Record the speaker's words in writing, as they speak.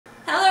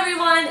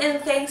and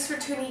thanks for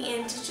tuning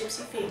in to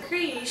Gypsyfae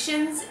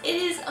Creations. It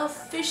is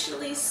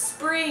officially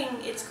spring.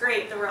 It's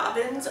great. The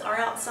robins are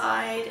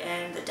outside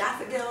and the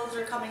daffodils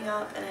are coming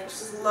up and I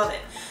just love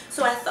it.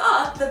 So I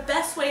thought the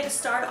best way to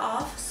start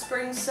off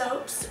spring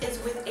soaps is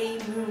with a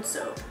moon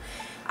soap.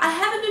 I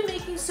haven't been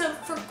making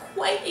soap for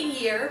quite a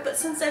year, but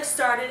since I've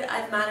started,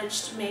 I've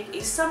managed to make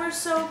a summer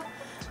soap,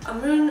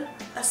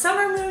 a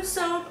summer moon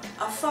soap,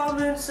 a fall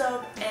moon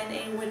soap, and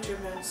a winter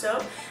moon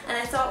soap. And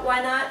I thought,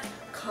 why not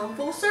come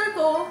full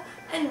circle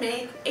and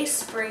make a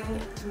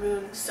spring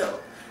moon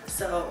soap.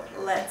 So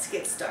let's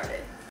get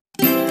started.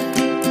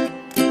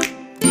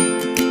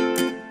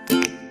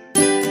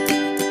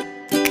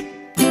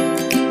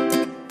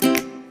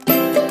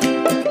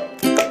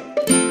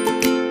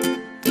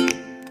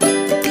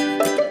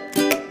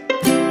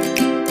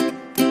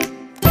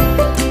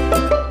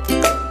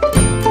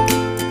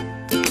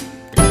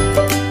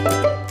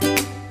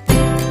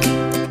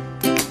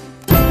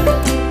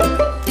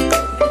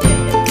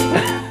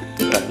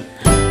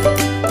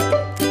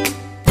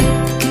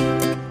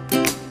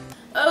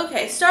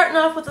 Starting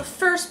off with the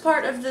first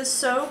part of this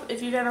soap,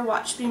 if you've ever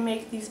watched me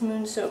make these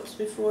moon soaps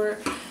before,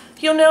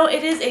 you'll know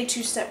it is a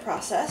two-step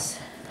process.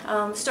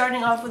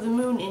 Starting off with the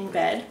moon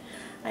embed,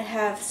 I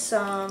have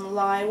some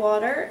lye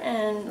water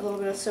and a little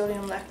bit of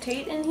sodium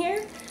lactate in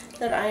here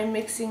that I'm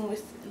mixing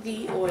with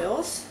the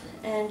oils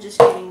and just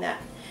giving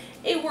that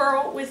a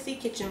whirl with the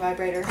kitchen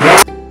vibrator.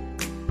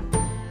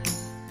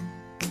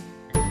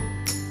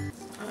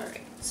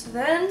 Alright, so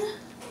then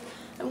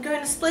I'm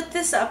going to split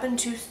this up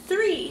into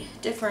 3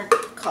 different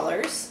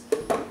colors.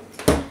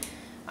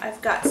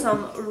 I've got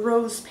some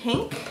rose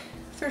pink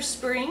for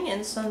spring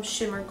and some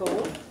shimmer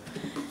gold.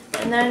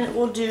 And then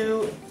we'll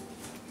do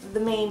the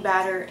main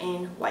batter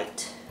in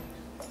white.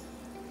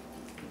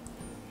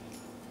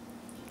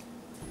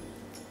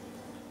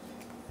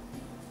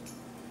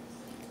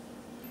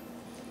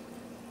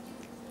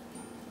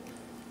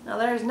 Now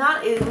there's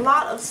not a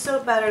lot of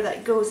soap batter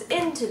that goes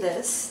into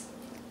this,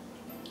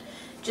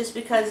 just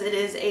because it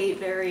is a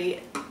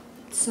very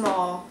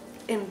small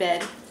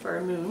embed for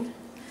a moon.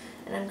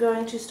 And I'm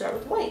going to start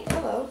with white.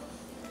 Hello.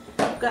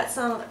 I've got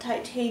some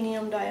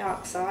titanium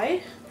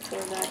dioxide, throw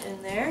that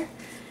in there.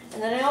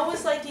 And then I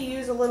always like to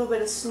use a little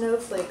bit of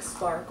snowflake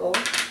sparkle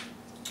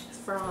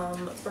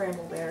from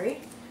Brambleberry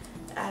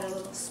to add a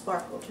little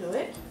sparkle to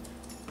it.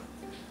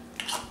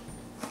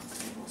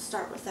 And we'll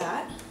start with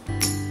that.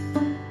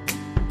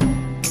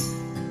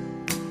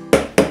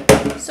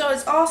 So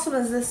as awesome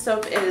as this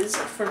soap is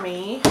for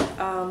me,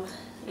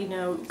 you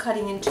know,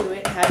 cutting into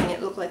it, having it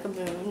look like a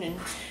moon and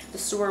the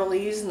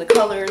swirlies and the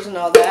colors and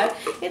all that,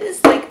 it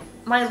is like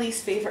my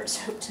least favorite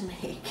soap to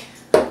make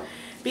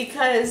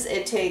because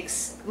it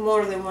takes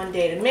more than one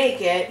day to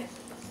make it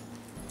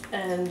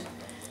and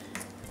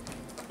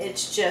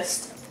it's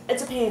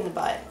a pain in the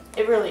butt.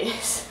 It really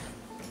is.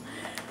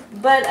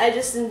 But I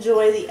just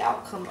enjoy the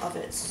outcome of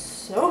it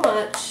so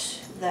much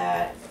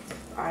that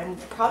I'm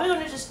probably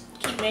going to just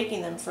keep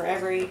making them for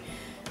every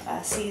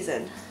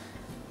season.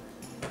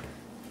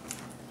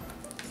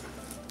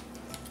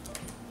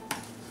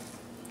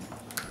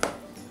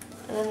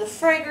 And then the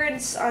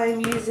fragrance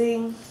I'm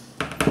using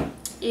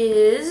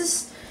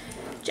is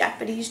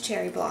Japanese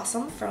Cherry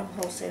Blossom from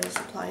Wholesale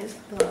Supplies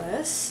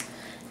Plus,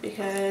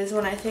 because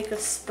when I think of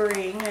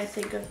spring, I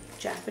think of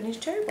Japanese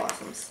cherry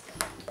blossoms.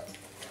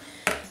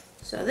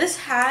 So this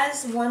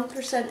has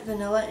 1%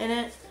 vanilla in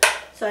it,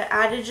 so I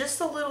added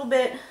just a little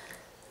bit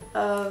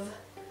of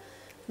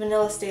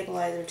vanilla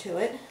stabilizer to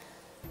it.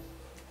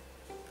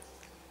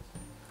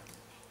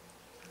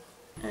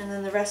 And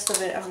then the rest of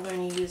it I'm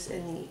going to use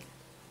in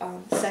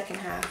the second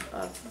half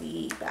of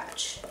the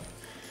batch.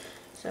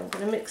 So I'm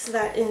going to mix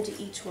that into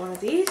each one of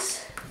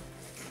these.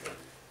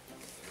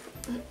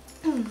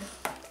 And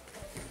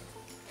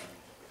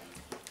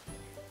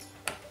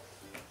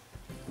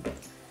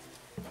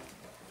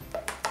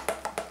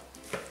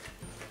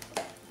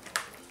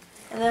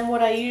then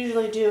what I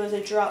usually do is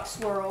a drop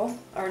swirl,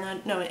 or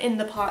no, in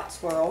the pot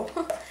swirl,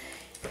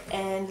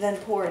 and then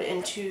pour it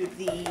into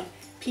the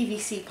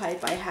PVC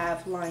pipe I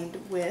have lined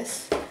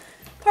with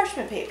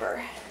parchment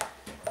paper.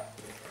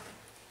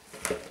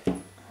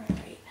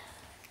 Alright.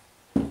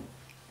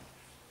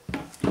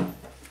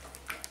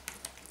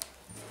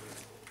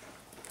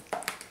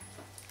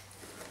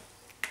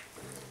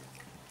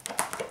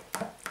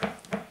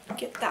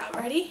 Get that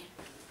ready.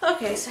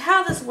 Okay, so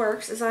how this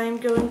works is I am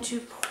going to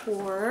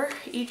pour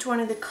each one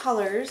of the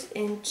colors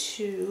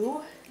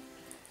into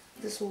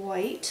this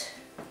white.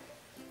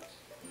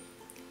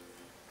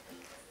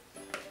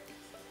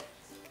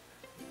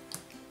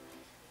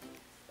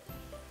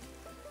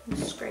 And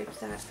scrape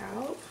that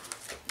out.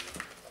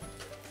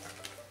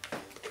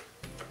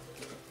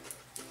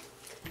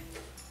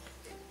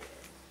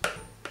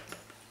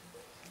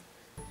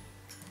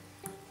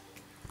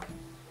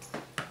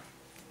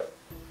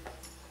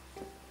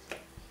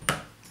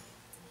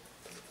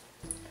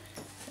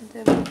 And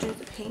then we'll do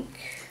the pink.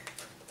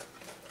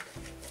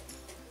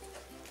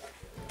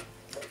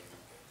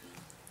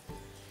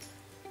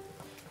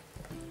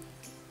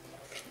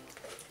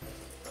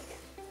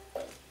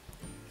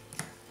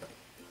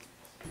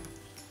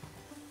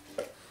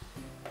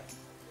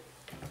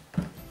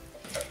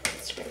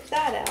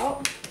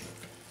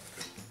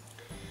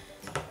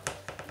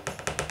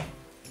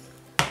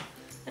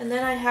 And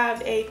then I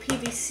have a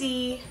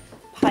PVC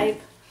pipe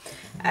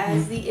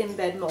as the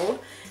embed mold.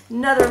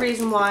 Another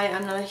reason why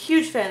I'm not a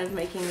huge fan of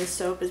making this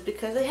soap is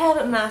because I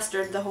haven't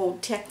mastered the whole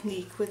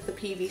technique with the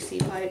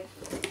PVC pipe.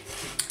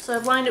 So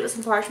I've lined it with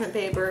some parchment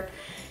paper.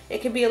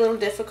 It can be a little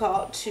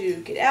difficult to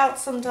get out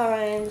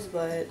sometimes,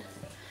 but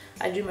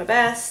I do my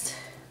best.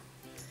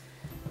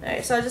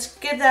 Alright, so I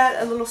just give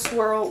that a little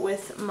swirl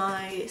with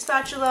my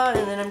spatula,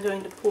 and then I'm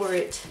going to pour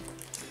it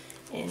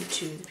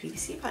into the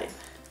PVC pipe.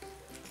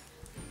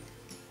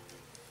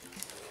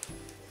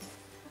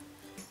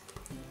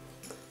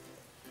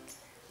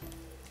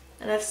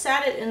 And I've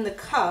sat it in the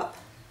cup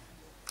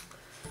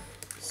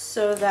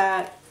so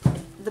that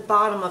the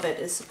bottom of it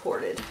is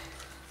supported.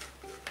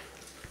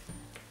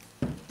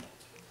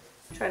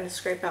 Trying to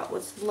scrape out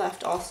what's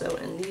left also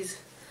in these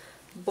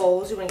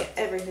bowls. You want to get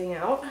everything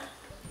out.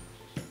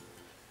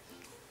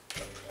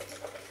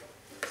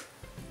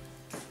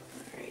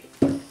 Alright.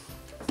 And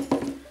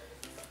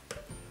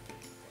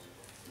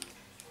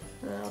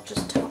I'll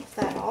just top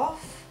that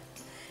off.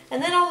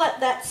 And then I'll let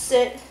that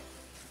sit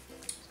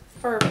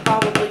for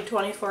probably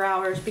 24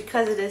 hours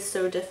because it is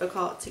so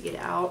difficult to get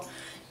out.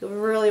 You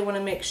really want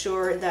to make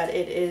sure that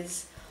it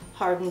is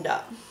hardened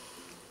up.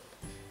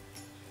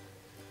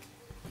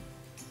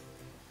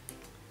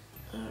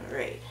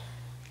 Alright.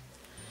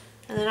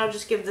 And then I'll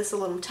just give this a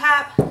little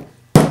tap.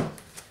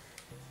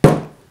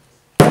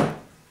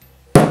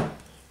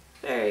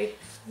 Very,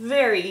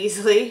 very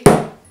easily.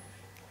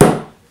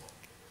 And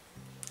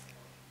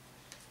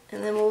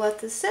then we'll let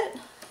this sit.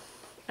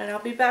 And I'll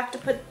be back to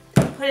put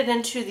it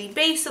into the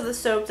base of the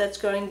soap that's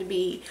going to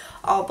be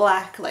all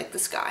black like the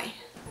sky.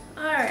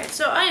 Alright,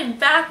 so I am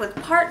back with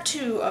part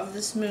 2 of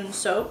this moon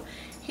soap.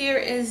 Here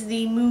is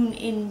the moon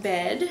in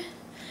bed.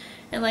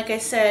 And like I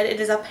said,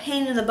 it is a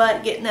pain in the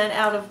butt getting that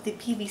out of the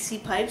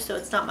PVC pipe, so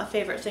it's not my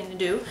favorite thing to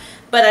do.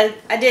 But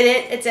I did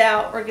it, it's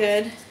out, we're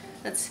good.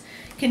 Let's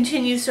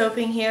continue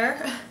soaping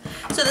here.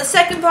 So the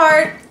second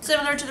part,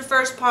 similar to the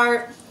first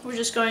part, we're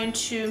just going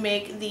to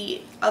make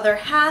the other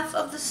half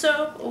of the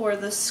soap, or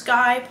the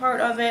sky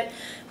part of it,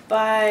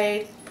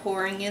 by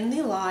pouring in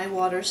the lye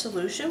water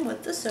solution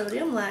with the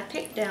sodium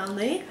lactate down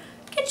the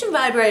kitchen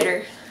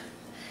vibrator.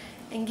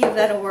 And give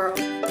that a whirl.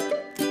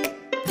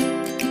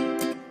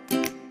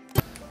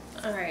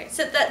 Alright,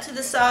 set that to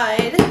the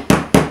side.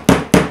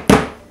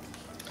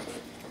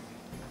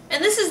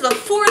 And this is the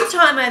 4th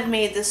time I've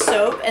made this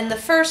soap, and the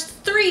first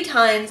 3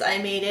 times I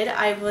made it,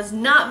 I was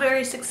not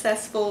very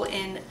successful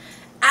in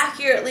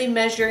accurately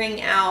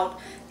measuring out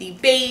the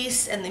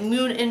base and the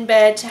moon in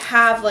bed to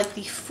have like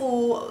the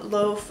full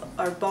loaf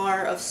or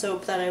bar of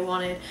soap that I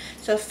wanted.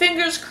 So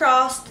fingers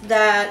crossed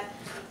that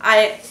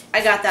I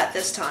got that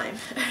this time.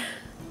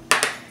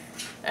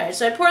 Alright,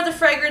 so I poured the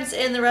fragrance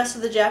in the rest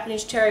of the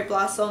Japanese cherry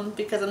blossom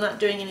because I'm not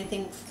doing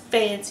anything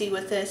fancy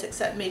with this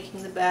except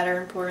making the batter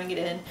and pouring it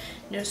in.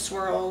 No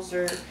swirls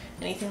or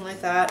anything like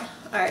that.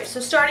 Alright, so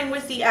starting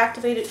with the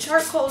activated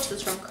charcoal. This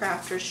is from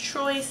Crafter's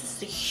Choice. This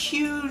is a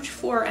huge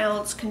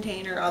 4-ounce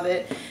container of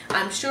it.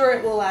 I'm sure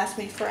it will last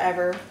me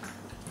forever.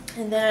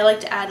 And then I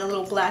like to add a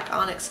little black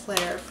onyx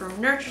flare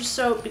from Nurture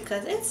Soap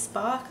because it's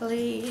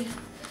sparkly.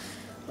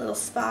 Little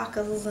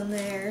sparkles in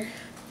there.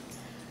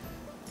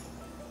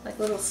 Like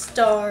little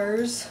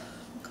stars.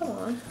 Come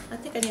on, I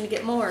think I need to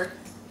get more.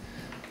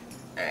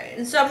 Alright,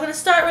 and so I'm going to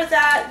start with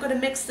that. I'm going to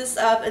mix this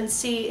up and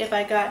see if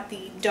I got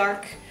the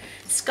dark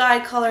sky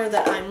color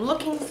that I'm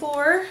looking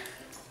for.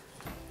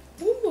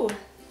 Ooh,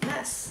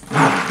 mess.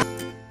 I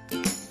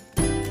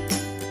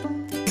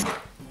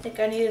think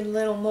I need a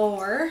little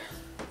more.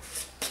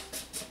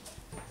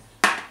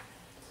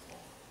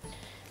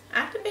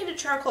 Activated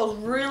charcoal is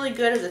really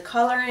good as a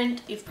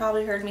colorant. You've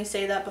probably heard me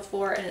say that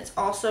before, and it's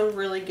also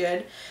really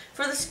good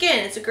for the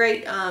skin. It's a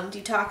great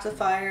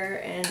detoxifier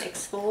and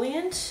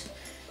exfoliant.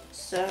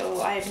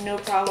 So I have no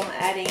problem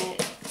adding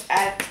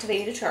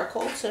activated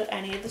charcoal to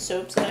any of the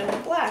soaps that I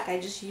want black. I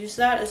just use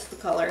that as the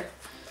color.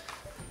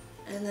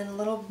 And then a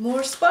little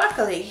more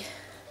sparkly.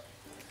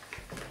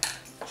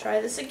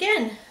 Try this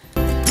again.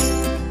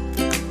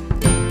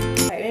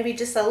 Alright, maybe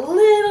just a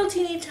little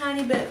teeny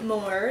tiny bit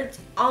more. It's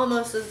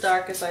almost as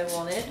dark as I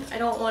want it. I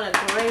don't want a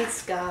gray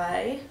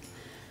sky.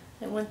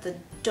 I want the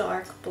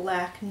dark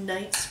black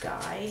night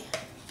sky.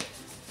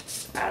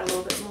 Add a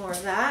little bit more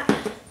of that.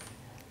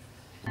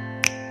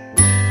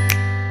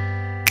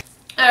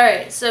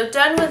 Alright, so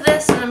done with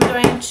this, and I'm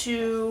going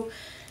to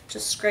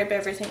just scrape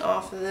everything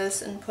off of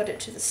this and put it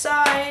to the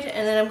side,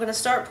 and then I'm going to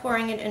start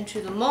pouring it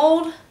into the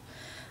mold.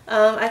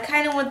 I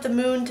kind of want the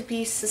moon to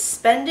be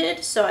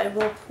suspended, so I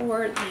will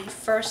pour the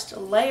first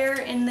layer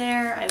in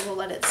there. I will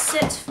let it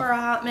sit for a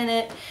hot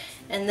minute,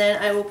 and then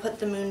I will put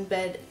the moon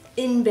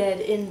in bed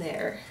in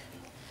there.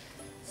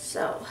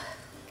 So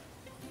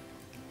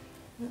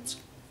let's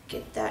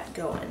get that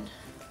going.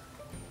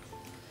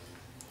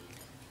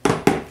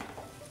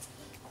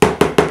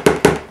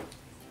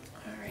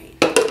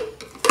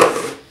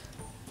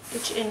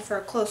 Get you in for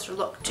a closer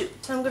look too.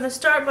 So I'm going to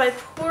start by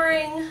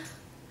pouring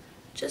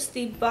just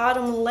the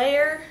bottom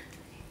layer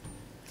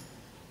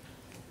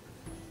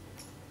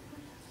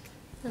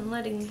and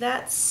letting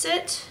that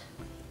sit.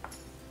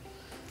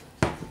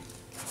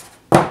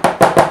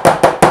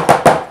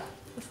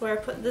 Before I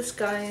put this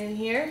guy in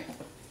here,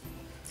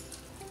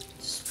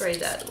 spray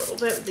that a little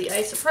bit with the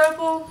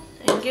isopropyl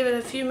and give it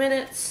a few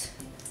minutes,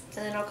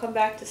 and then I'll come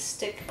back to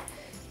stick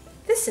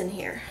this in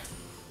here.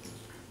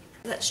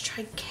 Let's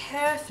try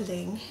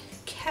carefully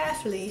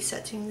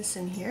setting this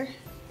in here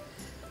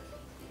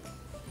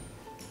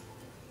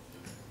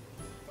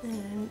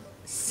and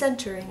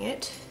centering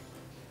it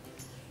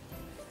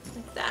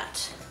like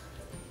that,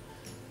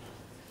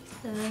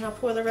 and then I'll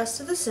pour the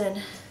rest of this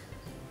in.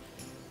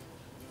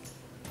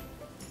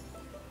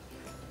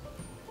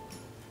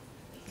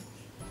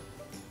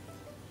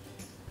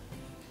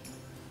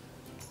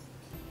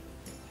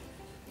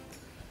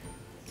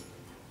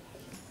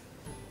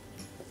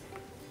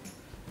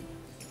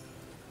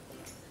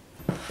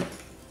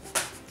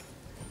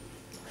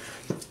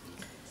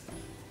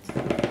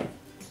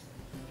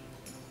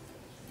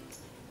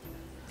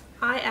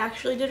 I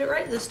actually did it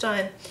right this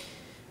time.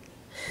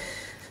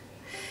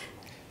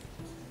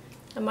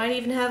 I might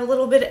even have a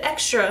little bit of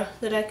extra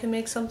that I can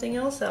make something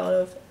else out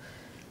of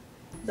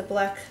the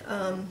black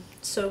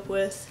soap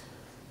with.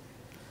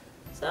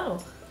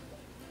 So,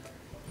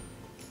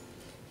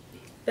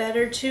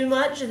 better too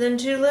much than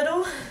too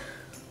little.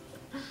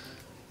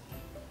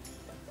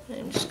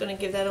 I'm just going to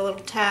give that a little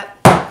tap.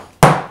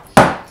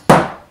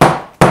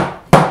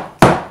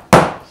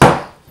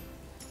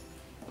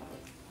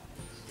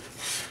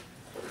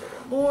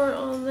 More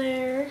on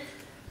there.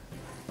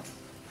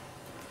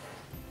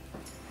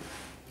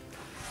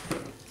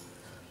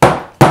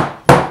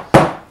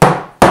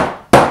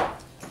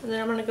 And then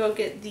I'm going to go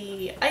get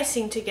the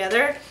icing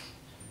together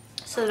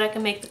so that I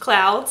can make the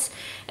clouds.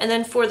 And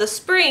then for the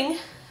spring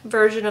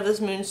version of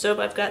this moon soap,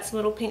 I've got some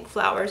little pink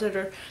flowers that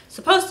are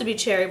supposed to be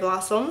cherry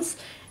blossoms,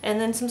 and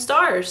then some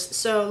stars.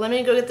 So let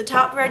me go get the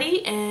top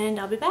ready and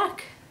I'll be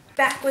back.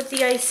 Back with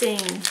the icing,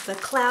 the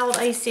cloud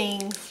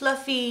icing,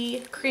 fluffy,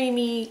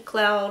 creamy,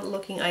 cloud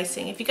looking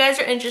icing. If you guys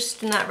are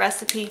interested in that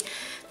recipe,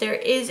 there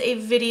is a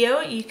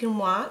video you can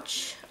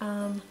watch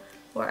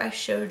where I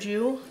showed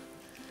you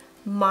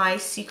my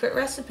secret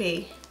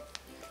recipe.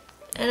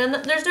 And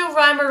there's no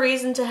rhyme or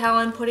reason to how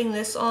I'm putting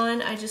this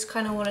on. I just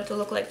kind of want it to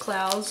look like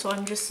clouds, so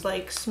I'm just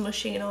like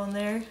smushing it on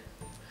there.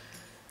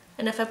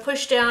 And if I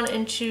push down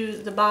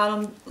into the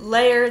bottom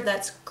layer,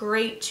 that's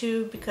great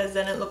too, because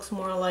then it looks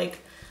more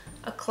like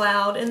a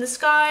cloud in the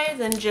sky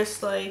than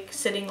just like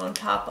sitting on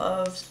top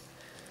of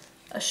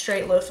a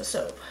straight loaf of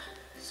soap.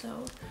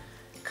 So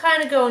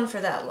kind of going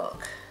for that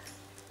look.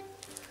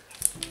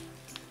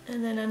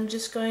 And then I'm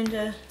just going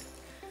to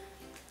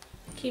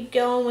keep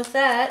going with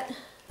that.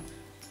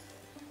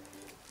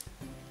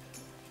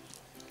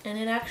 And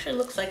it actually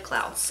looks like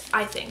clouds,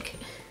 I think.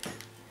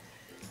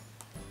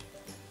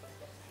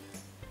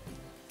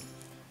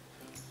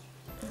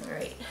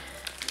 Alright.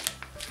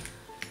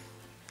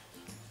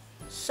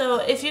 So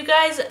if you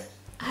guys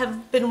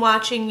have been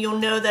watching, you'll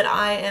know that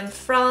I am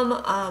from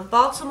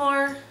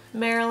Baltimore,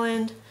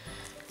 Maryland,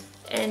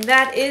 and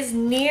that is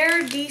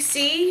near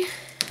DC.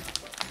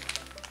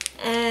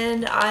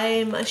 And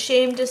I'm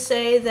ashamed to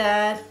say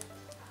that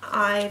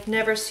I've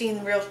never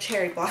seen real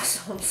cherry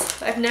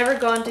blossoms. I've never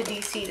gone to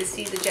DC to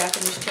see the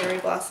Japanese cherry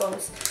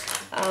blossoms.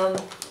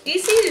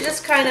 DC is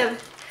just kind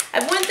of, I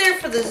went there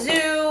for the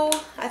zoo.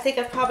 I think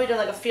I've probably done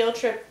like a field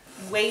trip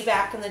way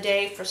back in the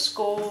day for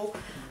school.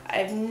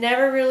 I've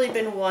never really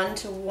been one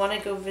to want to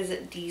go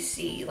visit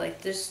DC.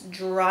 Like just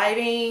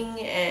driving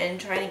and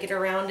trying to get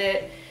around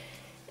it,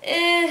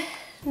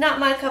 not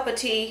my cup of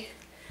tea.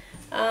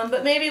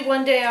 But maybe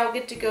one day I'll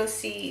get to go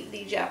see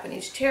the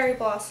Japanese cherry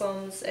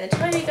blossoms and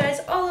tell you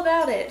guys all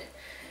about it.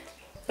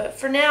 But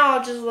for now,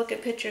 I'll just look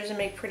at pictures and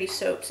make pretty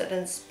soaps that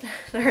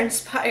are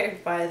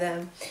inspired by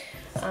them.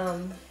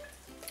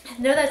 I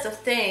know that's a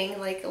thing.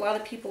 Like a lot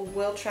of people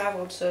will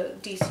travel to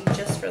DC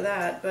just for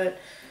that, but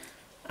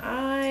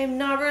I'm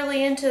not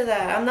really into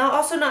that. I'm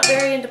also not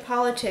very into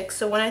politics,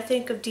 so when I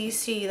think of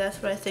DC,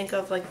 that's what I think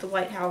of, like the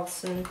White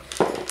House and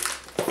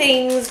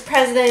things,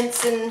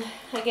 presidents, and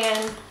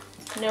again,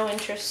 no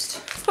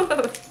interest.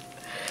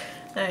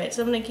 Alright,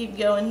 so I'm going to keep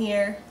going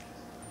here.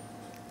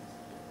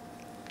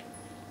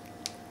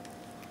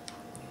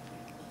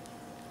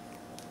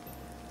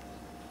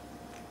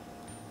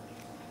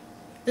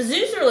 The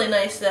zoo's really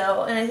nice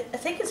though, and I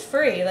think it's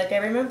free. Like I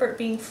remember it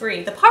being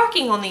free. The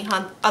parking on the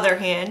other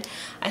hand,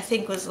 I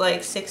think was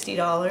like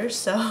 $60,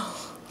 so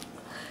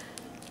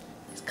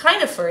it's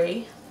kind of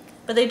free.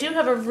 But they do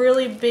have a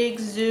really big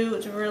zoo.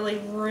 It's really,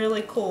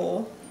 really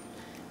cool.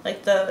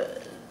 Like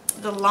the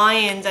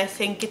lions, I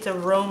think, get to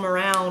roam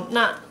around,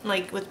 not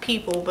like with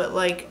people, but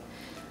like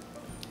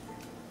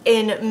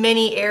in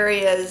many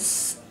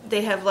areas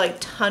they have like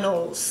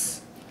tunnels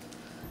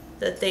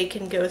that they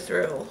can go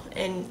through,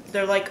 and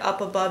they're like up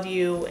above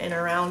you and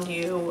around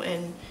you,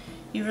 and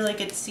you really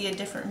get to see a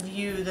different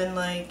view than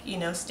like, you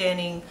know,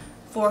 standing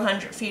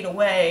 400 feet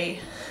away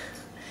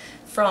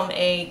from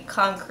a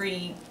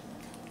concrete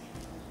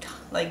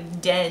like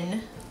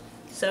den.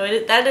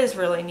 So that is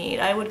really neat.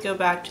 I would go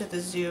back to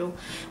the zoo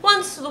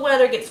once the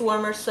weather gets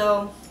warmer,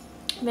 so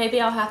maybe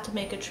I'll have to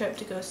make a trip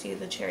to go see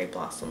the cherry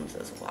blossoms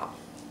as well.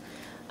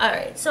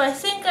 Alright, so I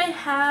think I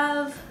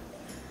have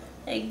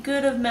a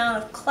good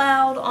amount of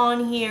cloud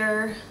on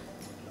here.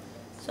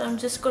 So I'm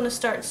just going to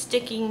start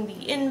sticking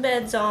the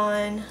embeds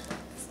on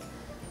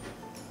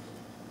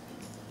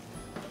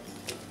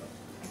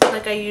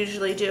like I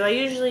usually do. I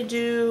usually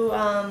do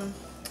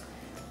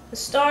the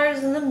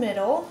stars in the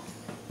middle,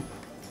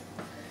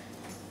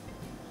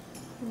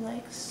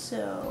 like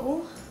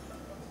so.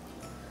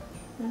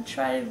 And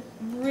try to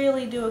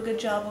really do a good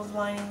job of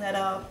lining that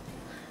up.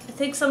 I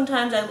think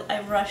sometimes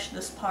I rush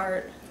this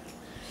part.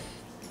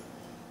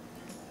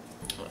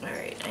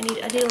 Alright, I need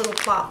a little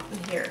plop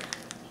in here.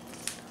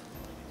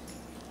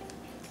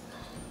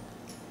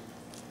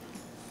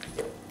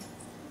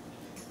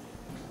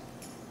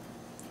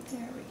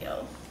 There we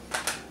go.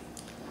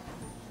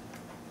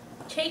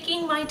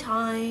 Taking my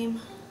time.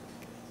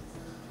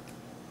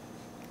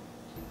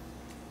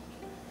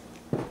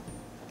 I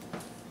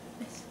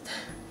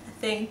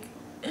think.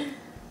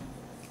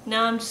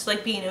 Now I'm just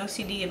like being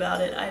OCD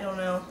about it. I don't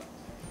know.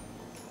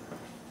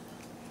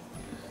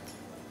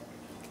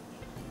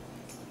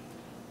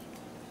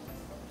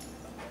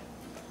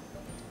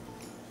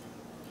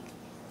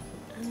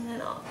 And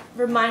then I'll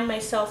remind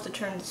myself to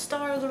turn the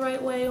star the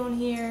right way on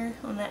here,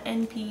 on that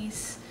end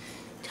piece.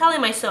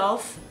 Telling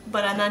myself,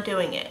 but I'm not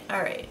doing it.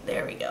 Alright,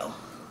 there we go.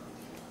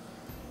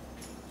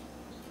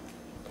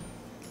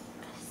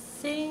 I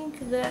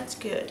think that's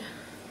good.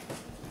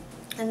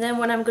 And then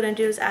what I'm going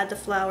to do is add the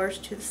flowers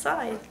to the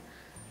side.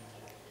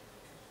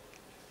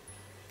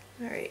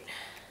 Alright.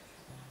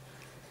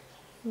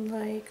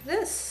 Like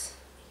this.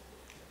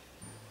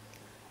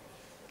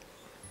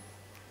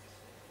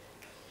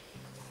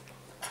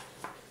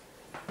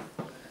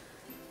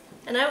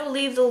 And I will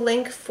leave the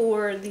link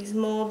for these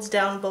molds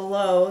down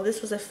below.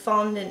 This was a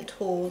fondant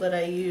tool that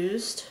I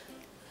used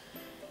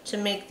to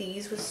make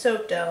these with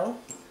soap dough.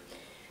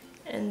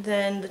 And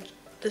then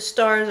the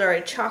stars are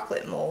a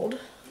chocolate mold.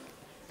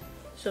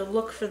 So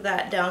look for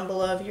that down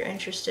below if you're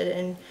interested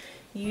in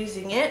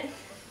using it.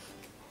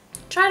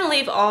 Trying to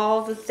leave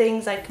all the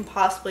things I can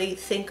possibly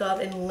think of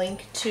and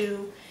link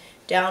to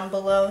down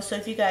below. So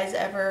if you guys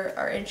ever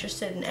are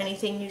interested in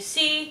anything you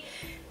see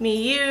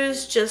me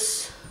use,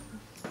 just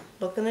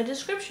look in the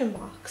description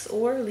box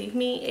or leave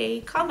me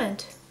a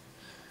comment.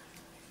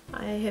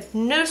 I have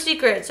no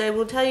secrets. I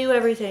will tell you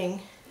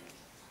everything.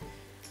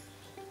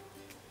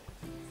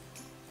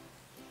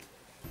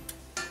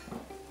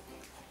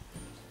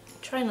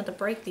 Try not to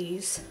break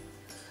these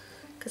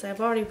because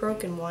I've already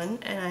broken one,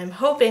 and I'm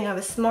hoping I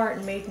was smart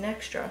and made an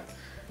extra,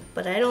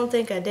 but I don't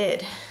think I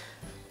did.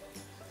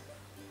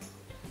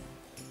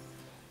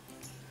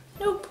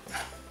 Nope.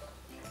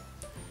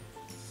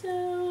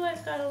 So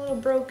I've got a little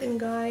broken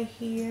guy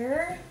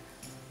here,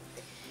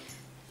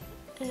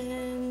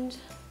 and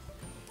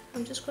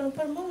I'm just going to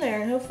put him on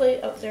there, and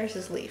hopefully, oh, there's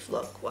his leaf.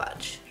 Look,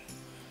 watch.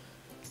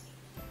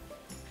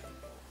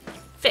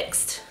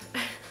 Fixed.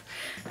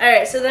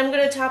 Alright, so then I'm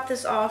going to top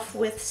this off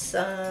with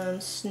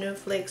some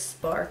snowflake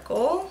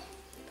sparkle.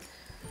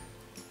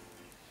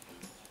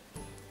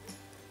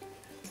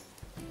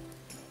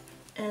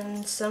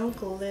 And some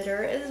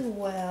glitter as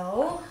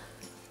well.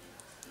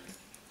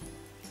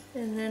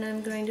 And then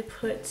I'm going to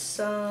put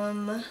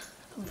some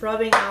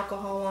rubbing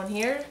alcohol on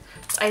here.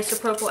 It's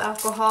isopropyl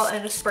alcohol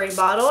in a spray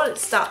bottle. It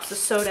stops the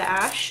soda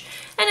ash.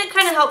 And it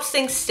kind of helps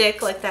things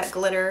stick like that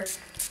glitter.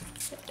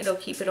 It'll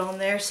keep it on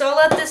there. So I'll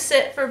let this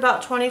sit for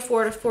about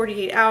 24 to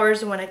 48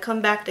 hours, and when I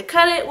come back to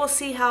cut it, we'll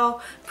see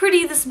how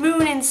pretty this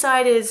moon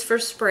inside is for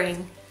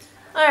spring.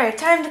 Alright,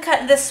 time to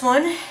cut this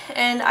one,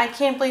 and I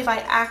can't believe I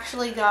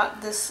actually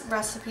got this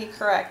recipe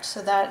correct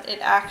so that it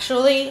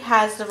actually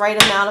has the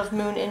right amount of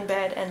moon in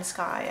bed and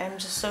sky. I'm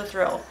just so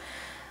thrilled.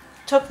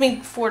 Took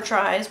me 4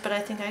 tries, but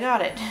I think I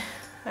got it.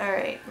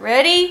 Alright,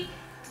 ready?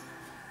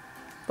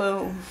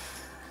 Boom.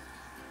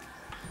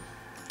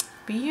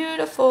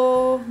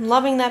 Beautiful. I'm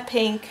loving that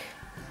pink.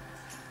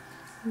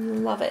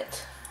 Love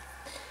it.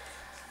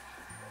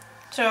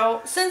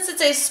 So, since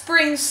it's a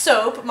spring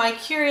soap, my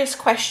curious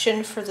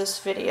question for this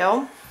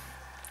video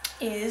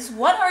is,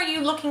 what are you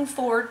looking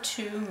forward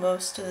to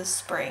most this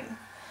spring?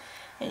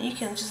 And you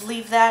can just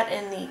leave that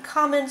in the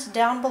comments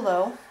down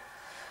below.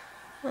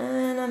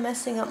 And I'm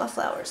messing up my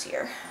flowers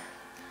here.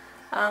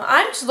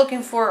 I'm just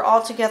looking for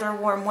altogether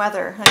warm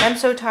weather. Like, I'm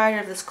so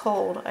tired of this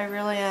cold. I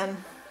really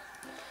am.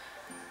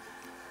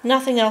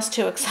 Nothing else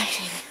too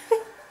exciting.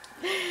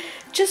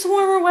 Just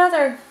warmer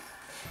weather.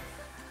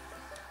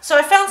 So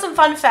I found some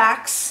fun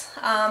facts.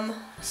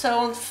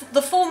 So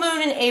the full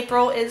moon in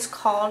April is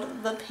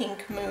called the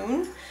pink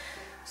moon.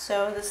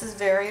 So this is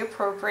very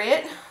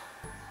appropriate.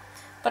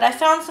 But I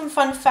found some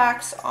fun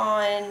facts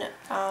on,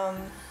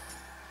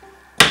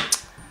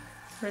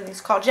 what are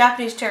these called?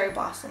 Japanese cherry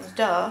blossoms,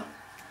 duh.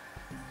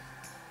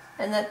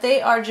 And that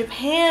they are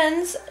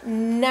Japan's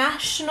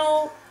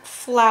national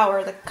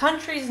flower, the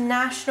country's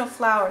national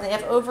flower. They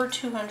have over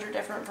 200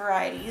 different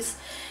varieties,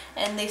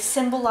 and they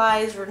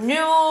symbolize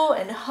renewal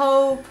and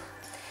hope.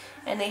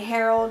 and they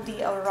herald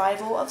the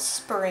arrival of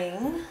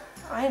spring.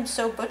 I am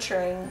so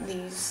butchering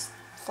these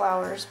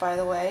flowers, by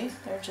the way.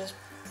 They're just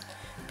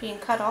being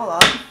cut all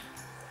up.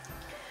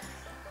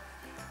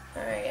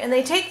 Alright, and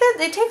they take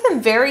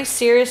them very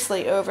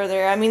seriously over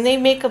there. I mean, they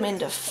make them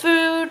into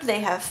food,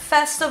 they have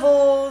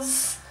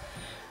festivals,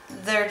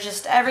 they're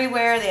just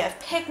everywhere, they have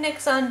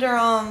picnics under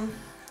them.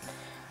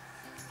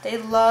 They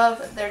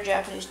love their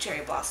Japanese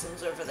cherry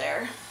blossoms over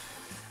there.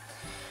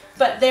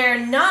 But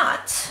they're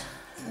not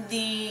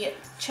the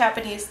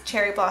Japanese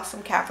cherry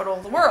blossom capital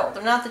of the world.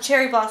 They're not the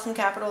cherry blossom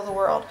capital of the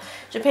world.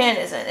 Japan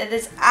isn't. It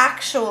is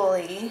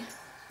actually,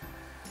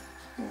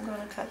 I'm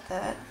going to cut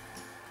that.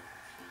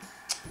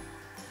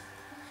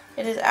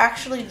 It is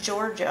actually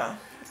Georgia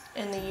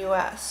in the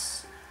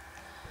US,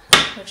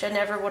 which I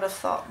never would have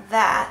thought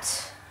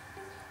that.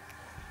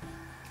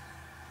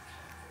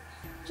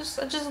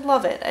 I just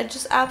love it. I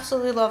just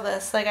absolutely love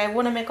this. Like, I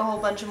want to make a whole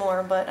bunch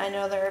more, but I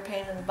know they're a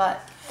pain in the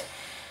butt.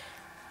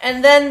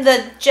 And then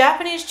the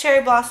Japanese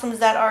cherry blossoms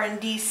that are in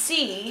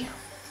DC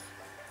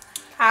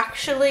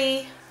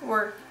actually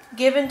were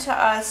given to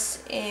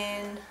us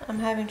in, I'm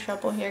having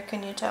trouble here,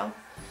 can you tell?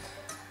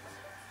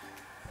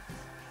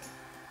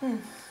 I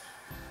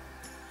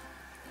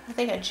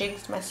think I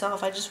jinxed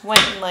myself. I just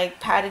went and like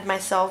patted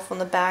myself on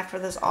the back for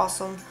this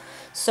awesome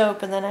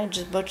soap, and then I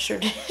just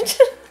butchered it.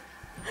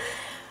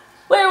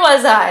 Where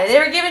was I? They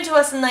were given to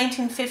us in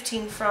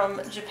 1915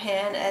 from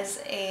Japan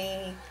as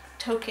a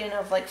token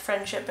of like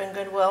friendship and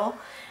goodwill,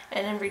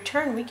 and in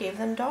return we gave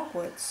them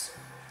dogwoods.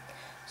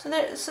 So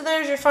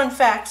there's your fun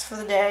facts for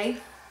the day.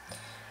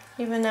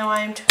 Even though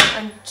I'm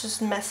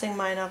just messing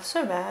mine up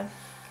so bad.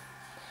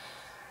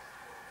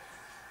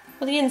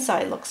 Well, the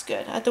inside looks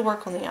good. I have to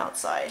work on the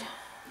outside.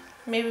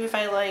 Maybe if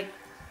I like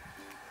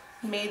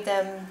made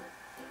them,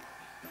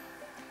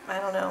 I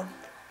don't know,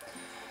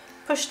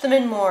 push them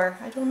in more.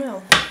 I don't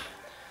know.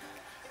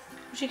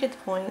 But you get the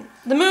point.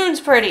 The moon's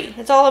pretty.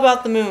 It's all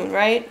about the moon,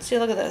 right? See,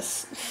 look at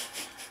this.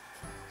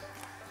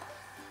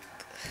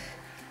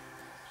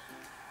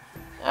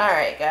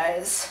 Alright,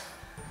 guys.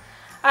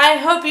 I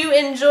hope you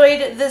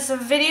enjoyed this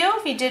video.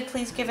 If you did,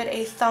 please give it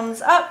a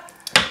thumbs up.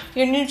 If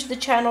you're new to the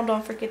channel,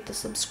 don't forget to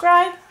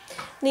subscribe.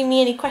 Leave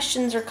me any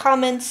questions or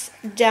comments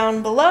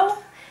down below.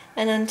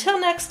 And until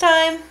next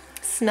time,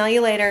 smell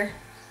you later.